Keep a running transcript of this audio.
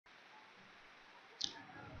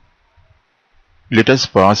Let us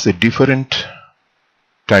pass a different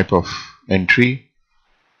type of entry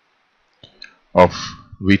of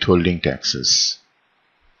withholding taxes.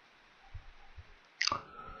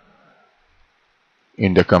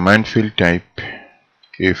 In the command field, type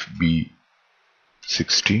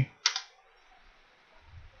FB60,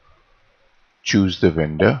 choose the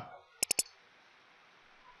vendor,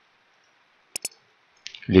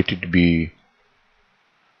 let it be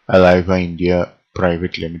Aliva India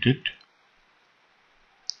Private Limited,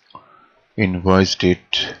 invoice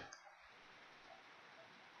date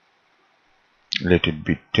let it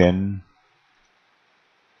be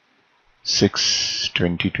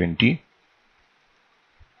 10/6/2020,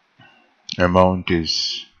 amount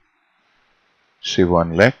is say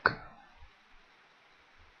 1 lakh,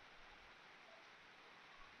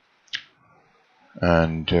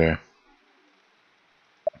 and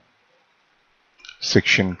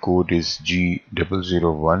section code is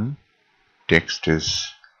G001, text is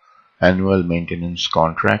annual maintenance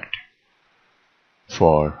contract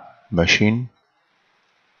for machine.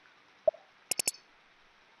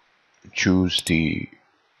 Choose the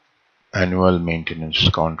annual maintenance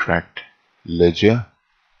contract ledger.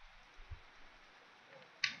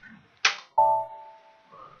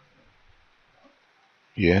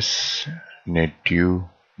 Yes, net due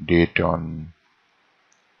date on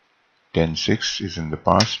 10/6 is in the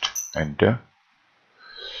past. Enter.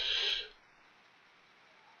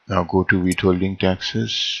 Now go to withholding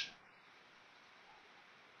taxes.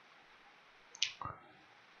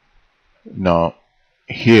 Now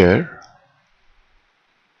here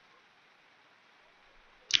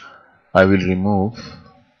I will remove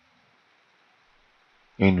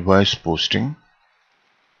invoice posting,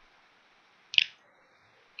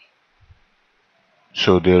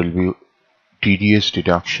 so there will be TDS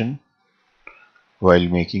deduction while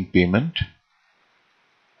making payment.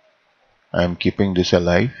 I am keeping this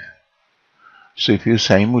alive. So if you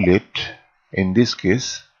simulate, in this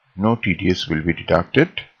case no TDS will be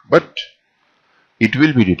deducted, but it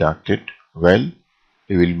will be deducted while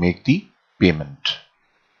you will make the payment.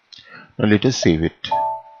 Now let us save it.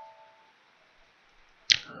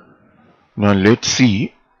 Now let's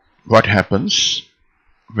see what happens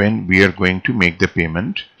when we are going to make the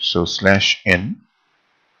payment. So /n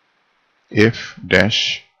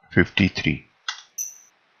F-53.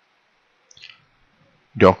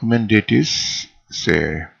 Document date is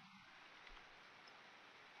say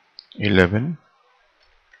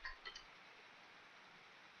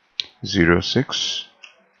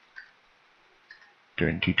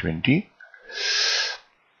 11/06/2020.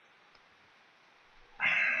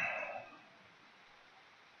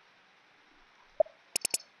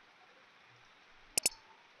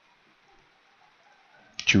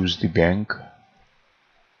 Choose the bank.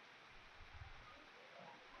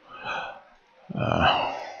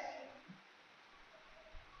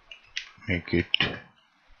 Make it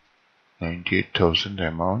 98,000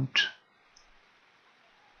 amount.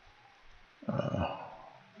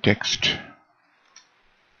 Text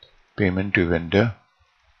payment to vendor.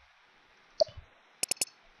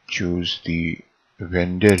 Choose the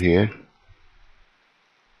vendor here,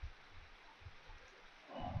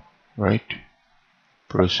 right?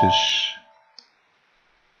 Process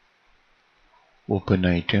open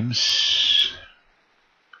items.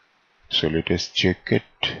 So let us check it.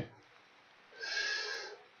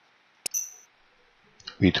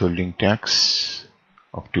 Withholding tax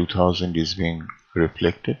of 2000 is being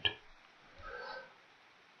reflected.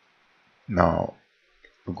 Now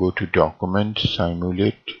go to document,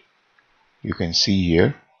 simulate. You can see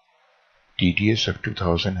here TDS of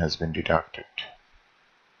 2000 has been deducted,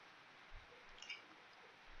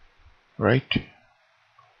 right?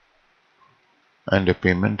 And a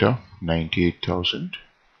payment of 98,000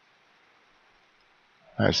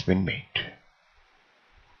 has been made.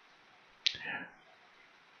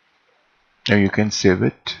 Now you can save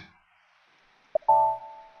it.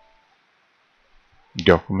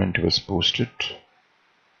 Document was posted.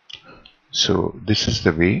 So this is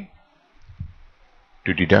the way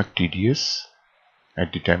to deduct TDS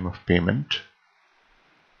at the time of payment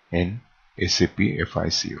in SAP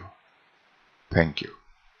FICO. Thank you.